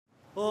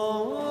5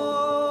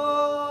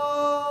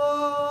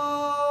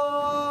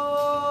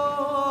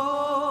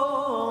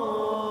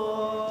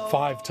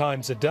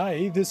 times a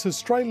day, this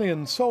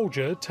Australian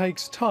soldier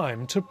takes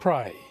time to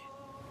pray.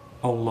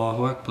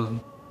 Allahu Akbar.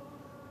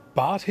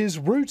 But his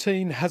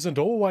routine hasn't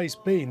always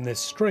been this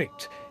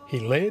strict. He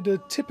led a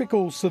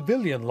typical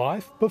civilian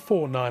life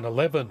before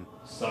 9/11.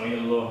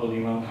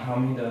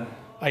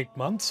 8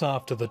 months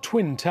after the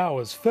Twin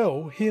Towers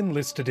fell, he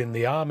enlisted in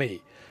the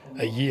army.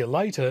 A year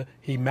later,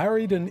 he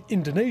married an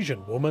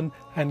Indonesian woman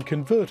and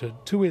converted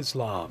to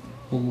Islam.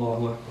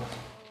 Allahu Akbar.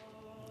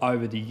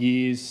 Over the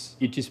years,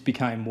 it just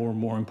became more and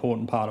more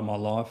important part of my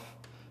life.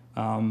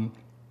 And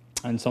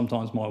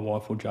sometimes my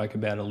wife will joke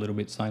about it a little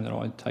bit, saying that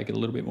I take it a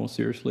little bit more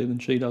seriously than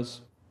she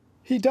does.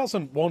 He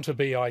doesn't want to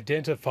be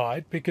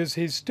identified because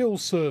he's still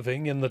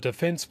serving in the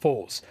Defence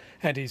Force,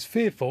 and he's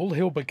fearful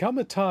he'll become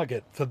a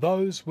target for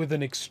those with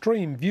an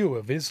extreme view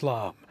of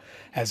Islam.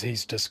 As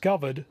he's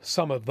discovered,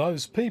 some of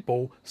those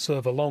people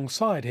serve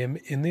alongside him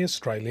in the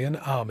Australian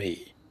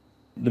Army.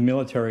 The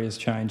military has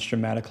changed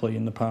dramatically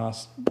in the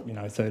past,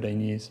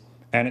 13 years,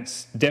 and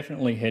it's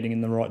definitely heading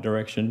in the right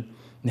direction.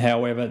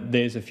 However,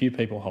 there's a few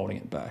people holding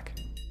it back.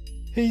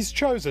 He's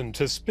chosen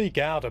to speak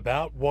out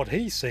about what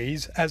he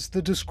sees as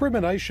the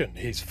discrimination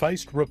he's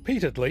faced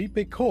repeatedly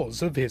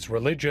because of his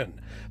religion.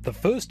 The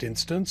first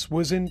instance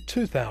was in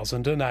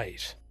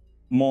 2008.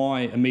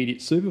 My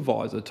immediate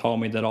supervisor told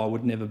me that I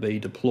would never be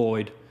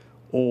deployed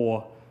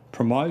or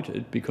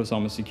promoted because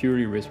I'm a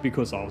security risk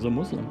because I was a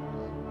Muslim.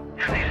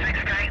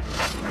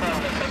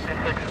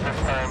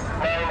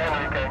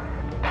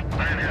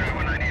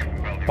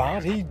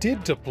 But he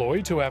did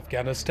deploy to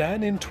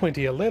Afghanistan in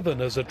 2011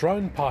 as a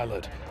drone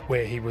pilot,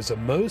 where he was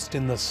immersed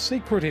in the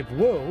secretive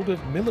world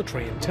of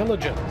military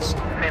intelligence.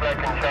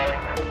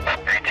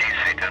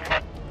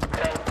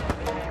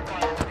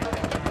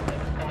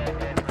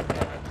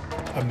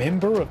 A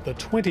member of the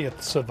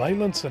 20th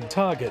Surveillance and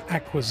Target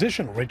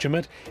Acquisition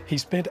Regiment, he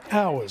spent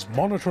hours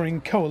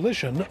monitoring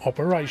coalition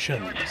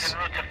operations.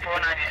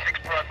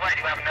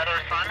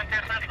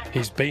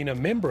 He's been a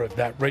member of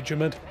that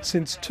regiment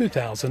since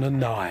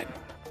 2009.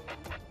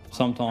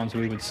 Sometimes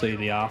we would see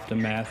the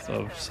aftermath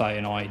of, say,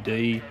 an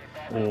IED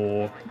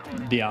or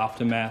the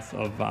aftermath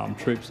of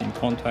troops in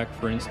contact,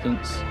 for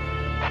instance.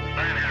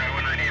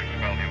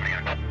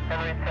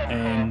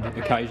 And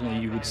occasionally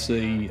you would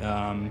see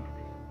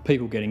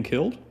people getting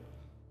killed.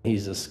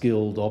 He's a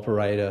skilled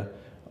operator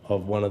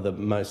of one of the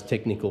most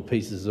technical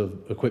pieces of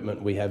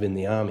equipment we have in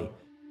the Army.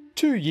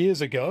 2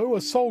 years ago,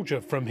 a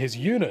soldier from his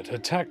unit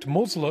attacked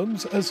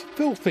Muslims as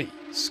filthy,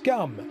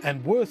 scum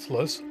and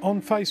worthless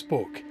on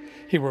Facebook.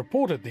 He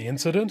reported the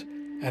incident,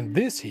 and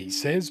this, he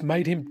says,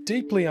 made him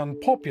deeply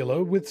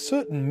unpopular with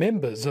certain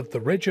members of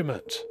the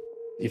regiment.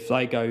 If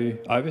they go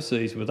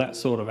overseas with that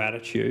sort of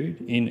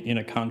attitude in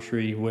a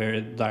country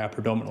where they are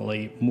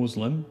predominantly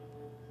Muslim,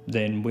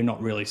 then we're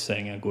not really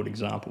setting a good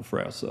example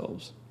for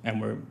ourselves. And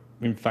we're,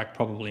 in fact,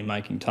 probably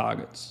making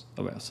targets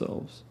of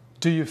ourselves.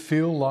 Do you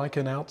feel like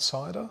an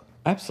outsider?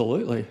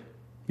 Absolutely,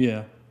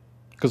 yeah.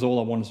 Because all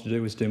I wanted to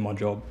do was do my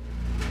job.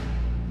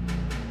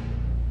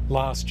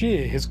 Last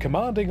year, his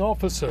commanding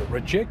officer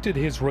rejected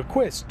his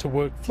request to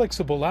work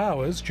flexible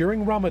hours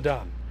during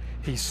Ramadan.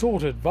 He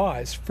sought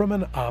advice from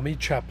an army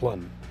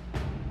chaplain.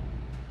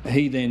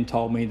 He then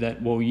told me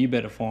that, well, you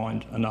better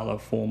find another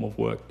form of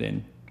work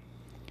then.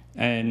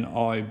 And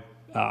I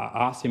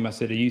asked him, I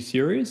said, are you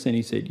serious? And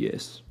he said,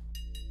 yes.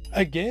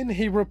 Again,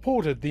 he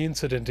reported the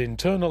incident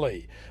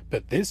internally,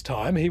 but this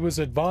time he was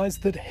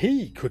advised that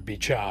he could be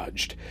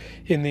charged.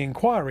 In the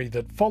inquiry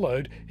that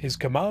followed, his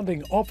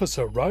commanding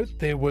officer wrote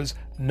there was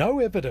no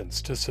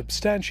evidence to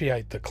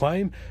substantiate the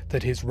claim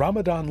that his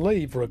Ramadan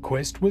leave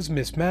request was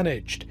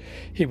mismanaged.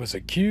 He was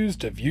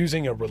accused of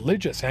using a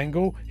religious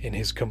angle in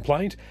his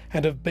complaint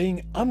and of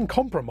being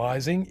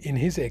uncompromising in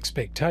his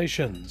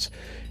expectations.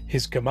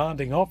 His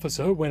commanding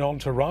officer went on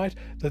to write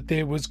that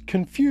there was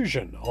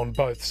confusion on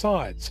both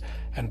sides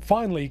and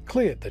finally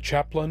cleared the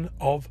chaplain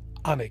of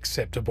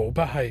unacceptable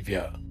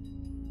behaviour.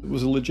 It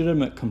was a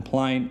legitimate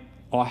complaint.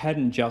 I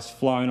hadn't just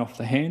flown off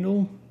the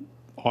handle.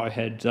 I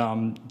had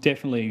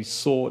definitely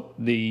sought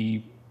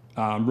the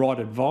right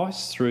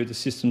advice through the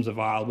systems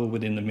available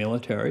within the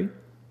military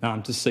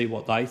to see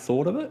what they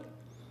thought of it.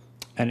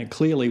 And it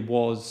clearly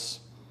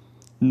was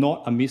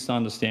not a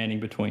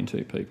misunderstanding between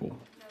two people.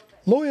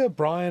 Lawyer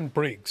Brian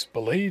Briggs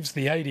believes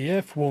the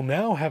ADF will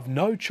now have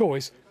no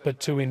choice but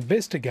to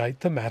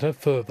investigate the matter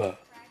further.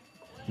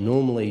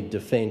 Normally,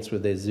 Defence,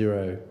 with their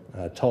zero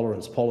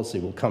tolerance policy,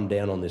 will come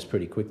down on this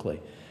pretty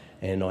quickly.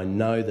 And I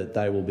know that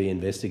they will be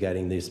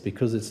investigating this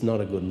because it's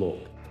not a good look.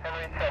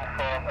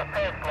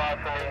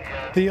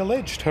 The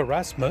alleged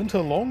harassment,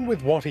 along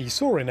with what he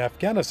saw in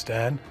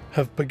Afghanistan,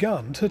 have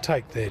begun to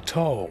take their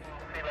toll.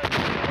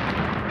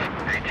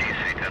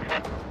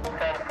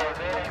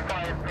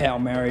 Our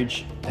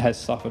marriage has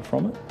suffered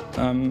from it,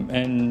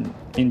 and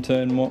in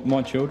turn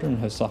my children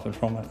have suffered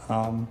from it.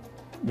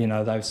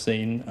 They've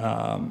seen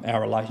our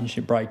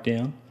relationship break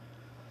down.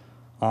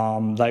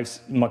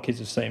 My kids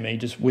have seen me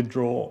just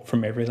withdraw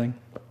from everything.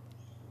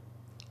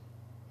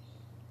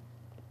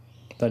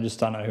 They just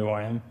don't know who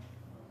I am.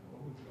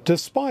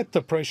 Despite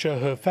the pressure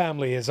her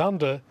family is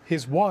under,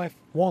 his wife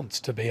wants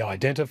to be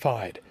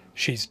identified.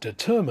 She's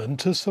determined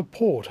to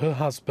support her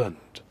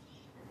husband.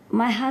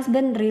 My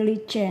husband really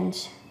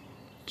changed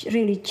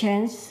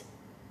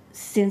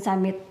since I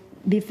met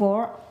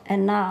before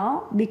and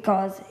now,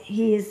 because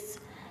he's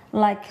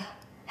like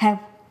have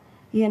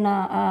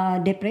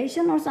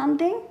depression or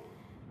something.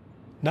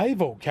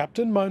 Naval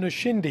Captain Mona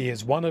Shindi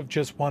is one of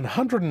just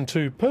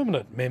 102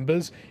 permanent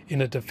members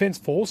in a defence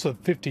force of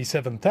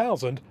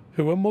 57,000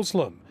 who are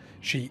Muslim.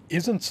 She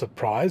isn't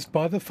surprised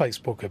by the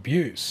Facebook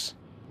abuse.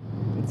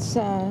 It's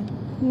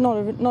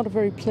not a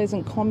very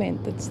pleasant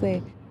comment that's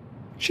there.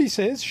 She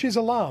says she's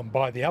alarmed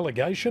by the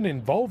allegation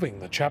involving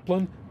the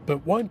chaplain,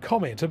 but won't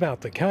comment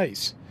about the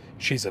case.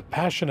 She's a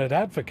passionate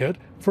advocate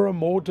for a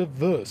more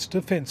diverse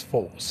defence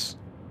force.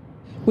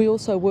 We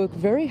also work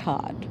very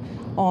hard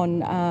on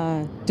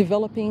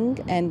developing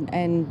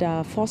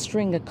and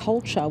fostering a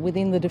culture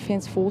within the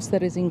Defence Force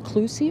that is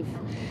inclusive,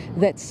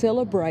 that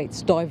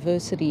celebrates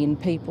diversity in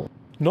people.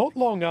 Not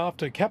long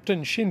after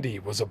Captain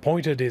Shindi was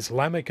appointed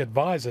Islamic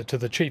advisor to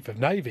the Chief of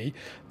Navy,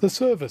 the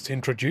service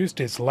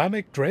introduced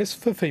Islamic dress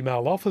for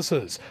female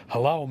officers,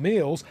 halal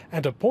meals,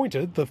 and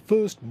appointed the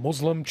first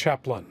Muslim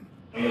chaplain.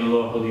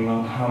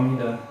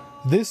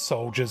 This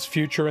soldier's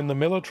future in the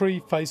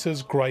military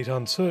faces great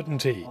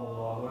uncertainty.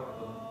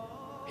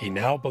 He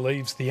now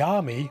believes the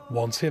army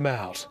wants him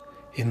out.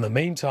 In the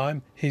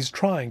meantime, he's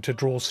trying to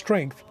draw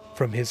strength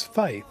from his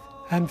faith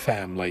and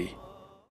family.